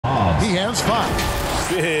He has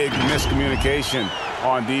 5. Big miscommunication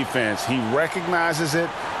on defense. He recognizes it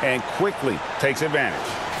and quickly takes advantage.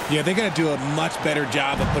 Yeah, they're going to do a much better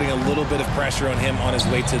job of putting a little bit of pressure on him on his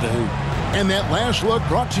way to the hoop. And that last look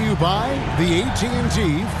brought to you by the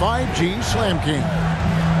AT&T 5G Slam King.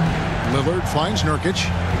 Lillard finds Nurkic.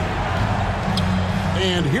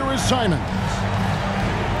 And here is Simons.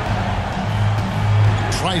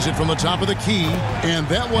 Tries it from the top of the key, and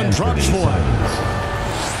that one drops for him.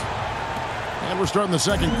 And we're starting the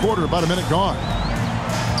second quarter, about a minute gone.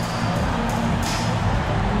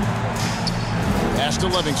 Pass to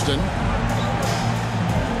Livingston.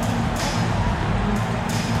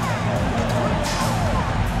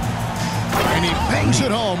 And he bangs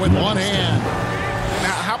it home with one hand.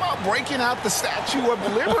 Now, how about breaking out the Statue of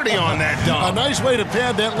Liberty on that dunk? A nice way to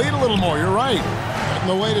pad that lead a little more. You're right. And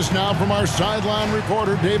the latest now from our sideline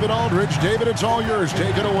reporter, David Aldridge. David, it's all yours.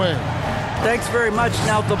 Take it away. Thanks very much.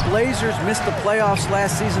 Now, the Blazers missed the playoffs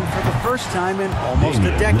last season for the first time in almost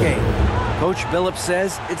a decade. Coach Billups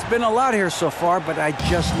says, it's been a lot here so far, but I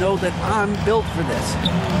just know that I'm built for this.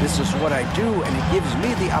 This is what I do, and it gives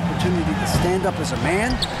me the opportunity to stand up as a man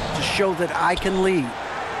to show that I can lead.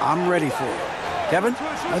 I'm ready for it. Kevin?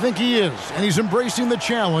 I think he is, and he's embracing the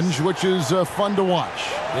challenge, which is fun to watch.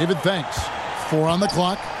 David, thanks. 4 on the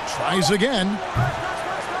clock. Tries again.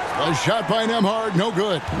 A shot by Nembhard, no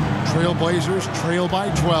good. Trailblazers trail by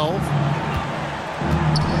 12.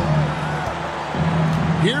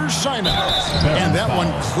 Here's Simons. And that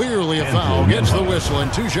one clearly a foul. Gets the whistle,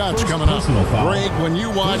 and 2 shots coming up. Greg, when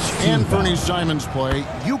you watch Anthony Simons play,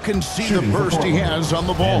 you can see the burst he has on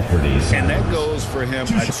the ball. And that goes for him.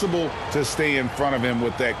 Possible to stay in front of him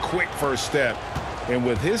with that quick first step. And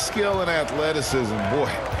with his skill and athleticism,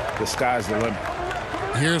 boy, the sky's the limit.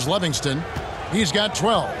 Here's Livingston. He's got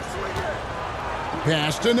 12.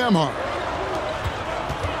 Pass to Nembhard.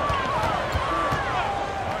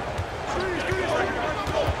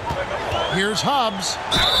 Here's Hobbs.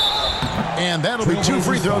 And that'll be 2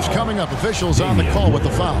 free throws coming up. Officials on the call with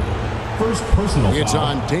the foul. First personal It's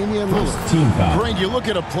foul. on Damian Lillard. Team foul. Greg, you look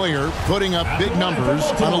at a player putting up big numbers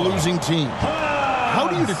on a losing team. How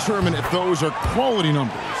do you determine if those are quality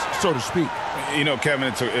numbers, so to speak? You know, Kevin,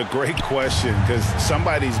 it's a great question because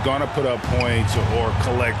somebody's going to put up points or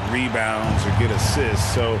collect rebounds or get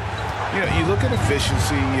assists. So, you know, you look at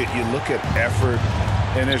efficiency, you look at effort,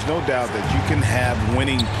 and there's no doubt that you can have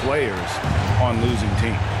winning players on losing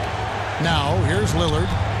teams. Now, here's Lillard.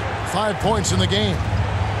 5 points in the game.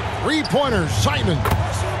 3-pointers. Simons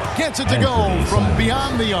gets it to go from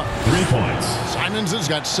beyond the arc. 3 points. Simons has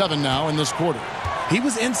got 7 now in this quarter. He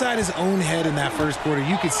was inside his own head in that first quarter.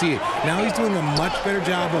 You could see it. Now he's doing a much better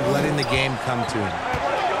job of letting the game come to him.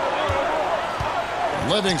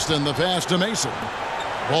 Livingston, the pass to Mason.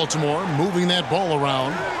 Baltimore moving that ball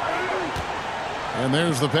around. And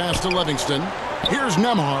there's the pass to Livingston. Here's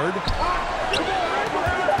Nembhard.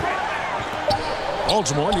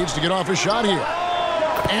 Baltimore needs to get off a shot here.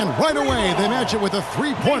 And right away, they match it with a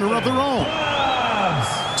 3-pointer of their own.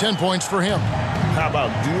 10 points for him. How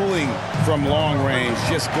about dueling from long range,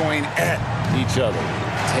 just going at each other?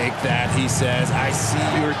 Take that, he says. I see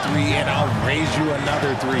your 3, and I'll raise you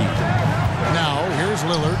another 3. Now, here's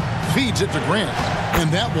Lillard. Feeds it to Grant.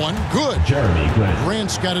 And that one, good. Jeremy Grant.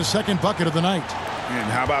 Grant's got his 2nd bucket of the night.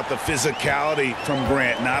 And how about the physicality from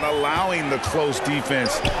Grant, not allowing the close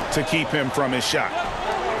defense to keep him from his shot?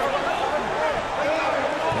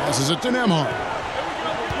 Passes it to Nembhard.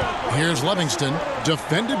 Here's Livingston,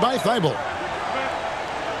 defended by Thibault.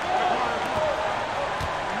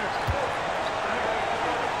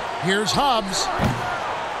 Here's Hobbs.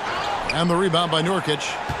 And the rebound by Nurkic.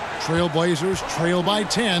 Trailblazers trail by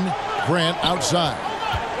 10. Grant outside.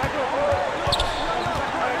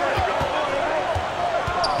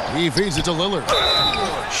 He feeds it to Lillard.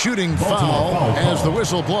 Shooting foul as the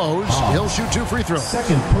whistle blows. He'll shoot 2 free throws.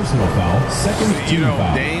 Second personal foul. Second team You know,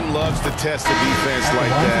 foul. Dame loves to test the defense like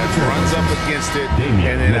that. Runs up against it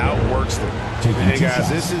and then outworks them. Hey, guys,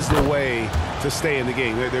 this is the way to stay in the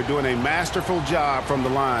game. They're doing a masterful job from the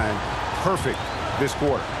line. Perfect this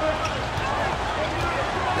quarter.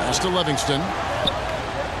 Pass to Livingston.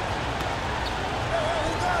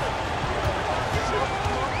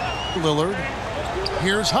 Lillard.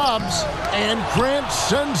 Here's Hobbs. And Grant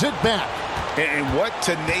sends it back. And what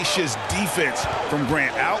tenacious defense from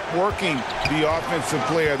Grant. Outworking the offensive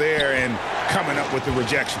player there and coming up with the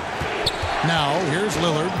rejection. Now, here's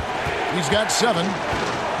Lillard. He's got 7.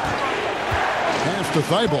 Pass to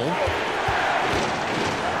Thibault.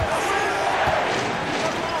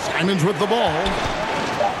 Simons with the ball.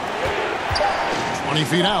 20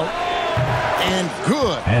 feet out. And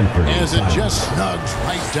good, And for as it Simon. just snugs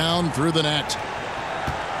right down through the net.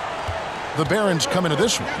 The Barons come into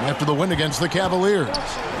this one after the win against the Cavaliers.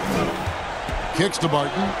 Kicks to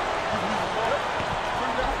Barton.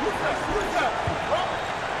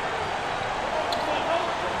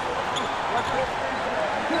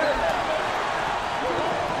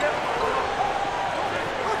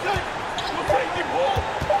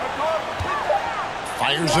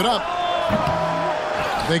 Fires it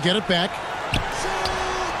up. They get it back.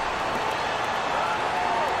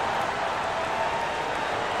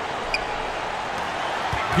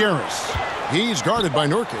 Garris. He's guarded by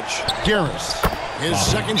Nurkic. Garris. His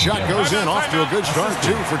second shot goes in, off to a good start,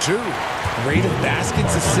 2 for 2. Rate of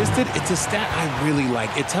baskets assisted, it's a stat I really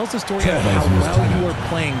like. It tells the story of how well you are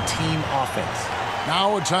playing team offense.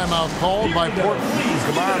 Now a timeout called by Portland.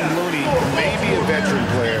 Kevon Looney may be a veteran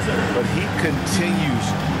player, but he continues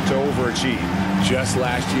to overachieve. Just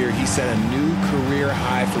last year, he set a new career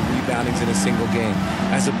high for reboundings in a single game.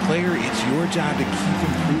 As a player, it's your job to keep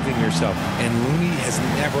improving yourself, and Looney has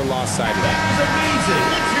never lost sight of that. Amazing.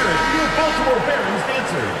 Let's hear it for your Baltimore Barons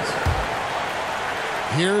dancers.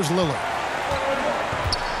 Here's Lillard.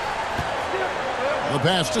 The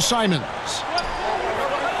pass to Simons.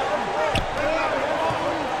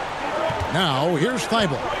 Now, here's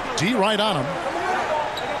Thibault. D right on him.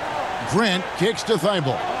 Grant kicks to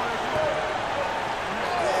Thibault.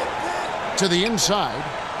 To the inside.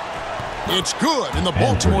 It's good, and the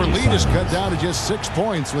Baltimore lead is cut down to just 6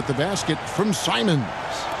 points with the basket from Simons.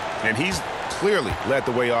 And he's clearly led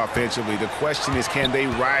the way offensively. The question is, can they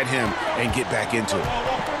ride him and get back into it?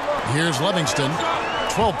 Here's Livingston.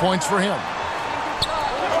 12 points for him.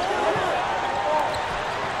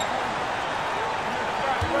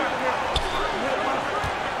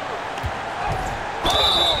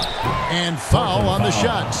 And foul on the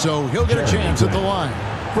shot, so he'll get a chance at the line.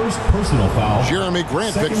 First personal foul. Jeremy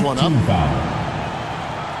Grant Second picks one up. team foul.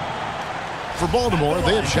 For Baltimore,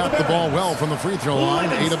 they have shot the ball well from the free throw line,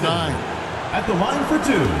 8 of 9. At the line for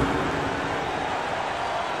 2.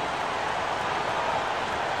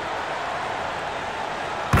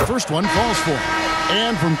 First one falls for him.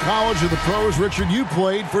 And from college to the pros, Richard, you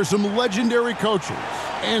played for some legendary coaches.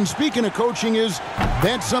 And speaking of coaching, is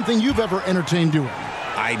that something you've ever entertained doing?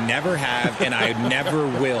 I never have, and I never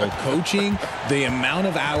will. Coaching, the amount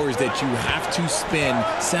of hours that you have to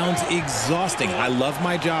spend sounds exhausting. I love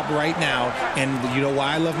my job right now, and you know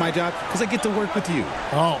why I love my job? Because I get to work with you.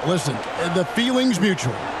 Oh, listen, the feeling's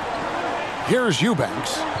mutual. Here's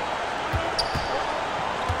Eubanks.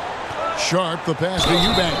 Sharp, the pass to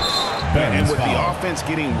Eubanks. And with foul. the offense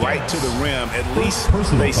getting right to the rim, at least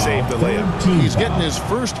Personal they foul. saved the layup. Team He's foul. getting his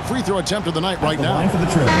first free throw attempt of the night right The line now. for the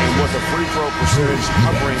Trailblazers. And with the free throw percentage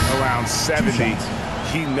hovering around 70,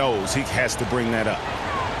 he knows he has to bring that up.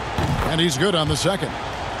 And he's good on the second.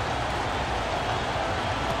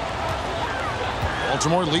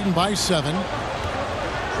 Baltimore leading by 7.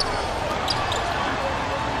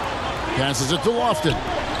 Passes it to Lofton.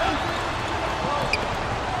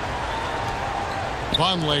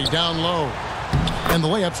 Vonleh down low. And the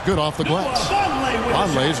layup's good off the glass.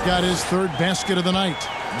 Vonleh's got his third basket of the night.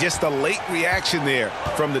 Just a late reaction there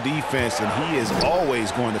from the defense, and he is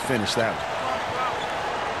always going to finish that one.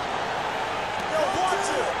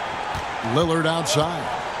 Lillard outside.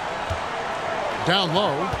 Down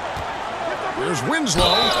low. There's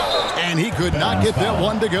Winslow. And he could not get that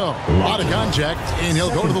one to go. Out of contact, and he'll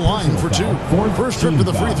go to the line for 2. First trip to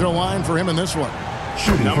the free throw line for him in this one.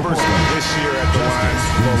 Shooting for Numbers Portland. this year at the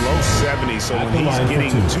line below 70, so At when the he's line for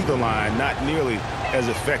getting 2. to the line, not nearly as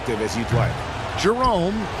effective as you'd like.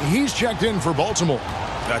 Jerome, he's checked in for Baltimore.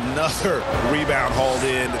 Another rebound hauled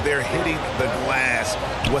in. They're hitting the glass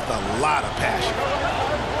with a lot of passion.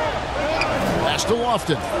 Pass to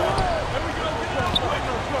Lofton.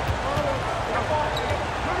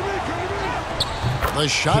 The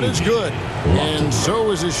shot is good, and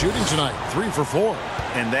so is his shooting tonight, 3 for 4.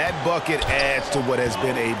 And that bucket adds to what has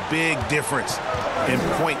been a big difference in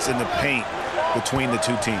points in the paint between the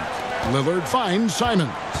two teams. Lillard finds Simons.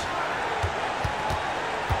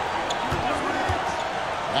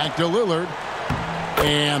 Back to Lillard.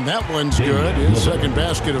 And that one's good. His second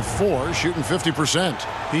basket of 4, shooting 50%.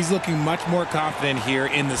 He's looking much more confident here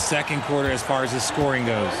in the second quarter as far as his scoring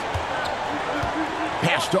goes.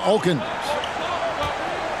 Pass to Elkins.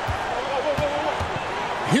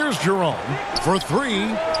 Here's Jerome for 3.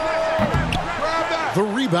 The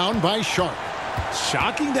rebound by Sharp.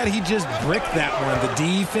 Shocking that he just bricked that one. The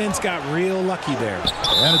defense got real lucky there.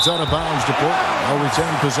 And it's out of bounds to Portland. They'll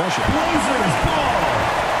retain possession. Blazers ball.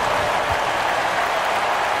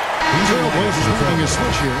 Trailblazers making a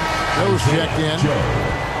switch here. Joe's checked in.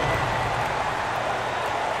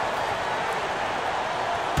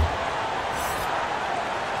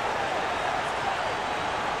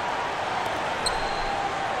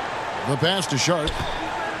 The pass to Sharp.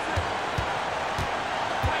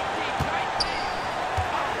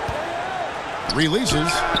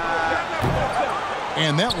 Releases.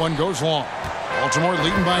 And that one goes long. Baltimore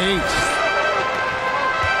leading by 8.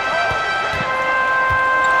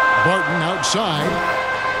 Barton outside.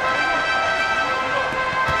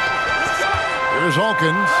 Here's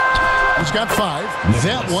Alkins. He's got 5.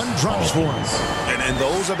 That one drops for him. And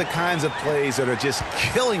those are the kinds of plays that are just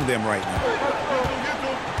killing them right now.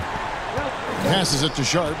 Passes it to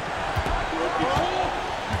Sharp.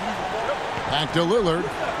 Back to Lillard.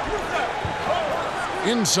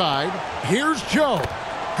 Inside. Here's Joe.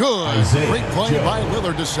 Good. Great play by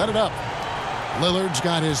Lillard to set it up. Lillard's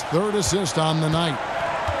got his 3rd assist on the night.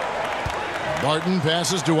 Barton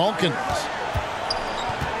passes to Alkins.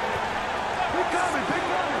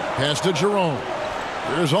 Pass to Jerome.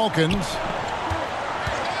 Here's Alkins.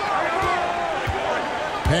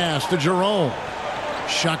 Pass to Jerome.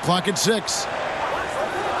 Shot clock at 6.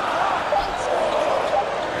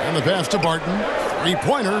 And the pass to Barton.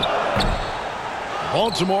 3-pointer.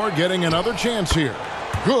 Baltimore getting another chance here.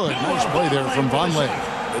 Good. Nice play there from Vonleh.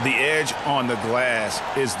 The edge on the glass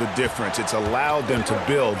is the difference. It's allowed them to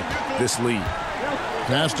build this lead.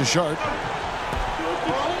 Pass to Sharp.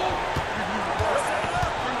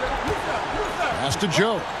 Pass to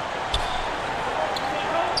Joe.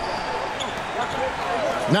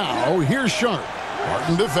 Now, here's Sharp.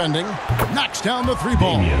 Barton defending. Knocks down the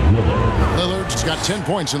 3-ball. Lillard's got 10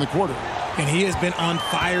 points in the quarter. And he has been on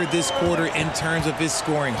fire this quarter in terms of his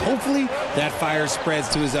scoring. Hopefully, that fire spreads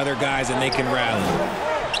to his other guys and they can rally.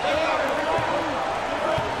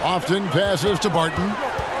 Often passes to Barton.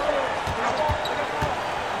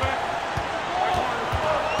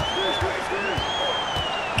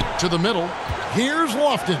 To the middle. Here's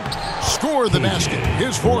Lofton. Score the basket.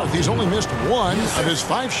 His 4th. He's only missed 1 of his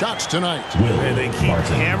 5 shots tonight. And they keep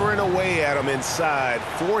hammering away at him inside,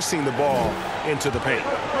 forcing the ball into the paint.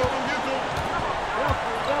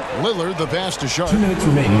 Lillard, the pass to Sharp. 2 minutes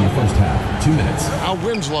remaining in the first half. 2 minutes. Now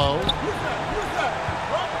Winslow.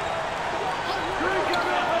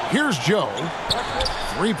 Here's Joe.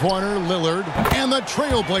 3-pointer, Lillard. And the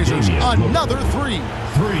Trailblazers, another 3.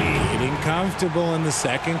 Getting comfortable in the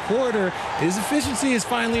second quarter. His efficiency is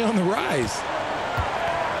finally on the rise.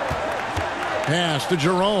 Pass to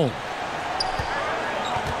Jerome.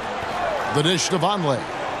 The dish to Vonleh.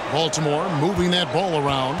 Baltimore moving that ball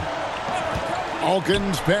around.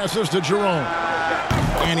 Alkins passes to Jerome.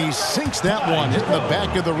 And he sinks that one, hitting the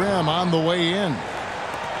back of the rim on the way in.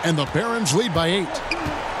 And the Barons lead by 8.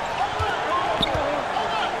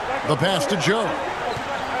 The pass to Joe.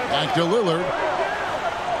 Back to Lillard.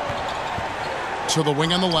 To the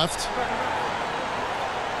wing on the left.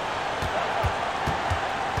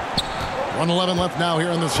 1:11 left now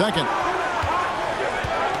here in the second.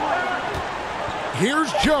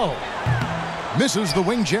 Here's Joe. Misses the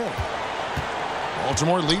wing J.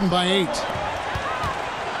 Baltimore leading by 8.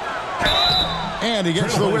 And he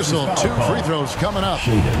gets the whistle. 2 free throws coming up.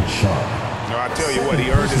 No, I tell you what,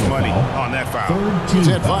 he earned his money on that foul. He's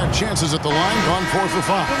had 5 chances at the line, gone 4 for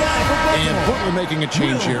 5. And Portland making a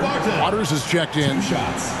change here. Waters is checked in.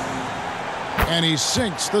 And he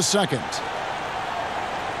sinks the second.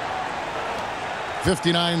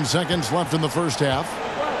 59 seconds left in the first half.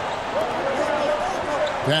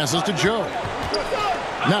 Passes to Joe.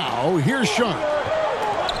 Now, here's Sharp.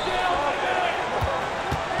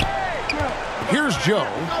 Here's Joe.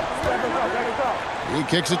 He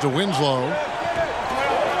kicks it to Winslow.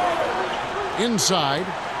 Inside.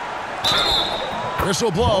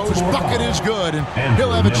 Whistle blows. Bucket is good. And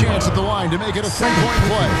he'll have a chance at the line to make it a 3-point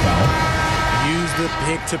play. Used the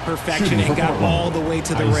pick to perfection and got all the way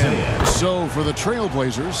to the rim. So for the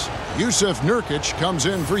Trailblazers, Yusuf Nurkic comes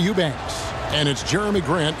in for Eubanks. And it's Jeremy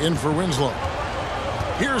Grant in for Winslow.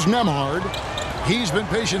 Here's Nembhard. He's been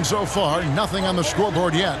patient so far. Nothing on the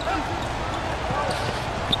scoreboard yet.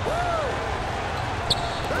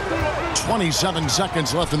 27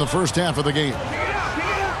 seconds left in the first half of the game.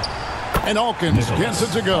 And Alkins gets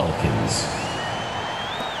it to go.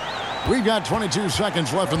 We've got 22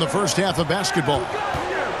 seconds left in the first half of basketball.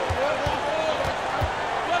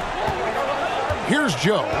 Here's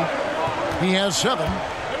Joe. He has 7.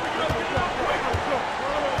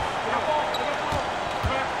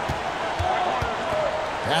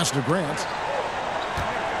 Pass to Grant.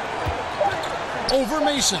 Over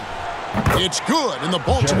Mason. It's good, and the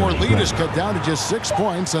Baltimore lead is cut down to just 6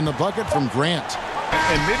 points on the bucket from Grant.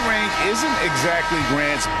 And mid-range isn't exactly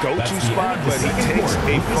Grant's go-to spot, but he takes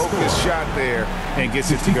a focused shot there and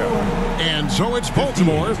gets it to go. And so it's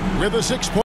Baltimore with a 6-point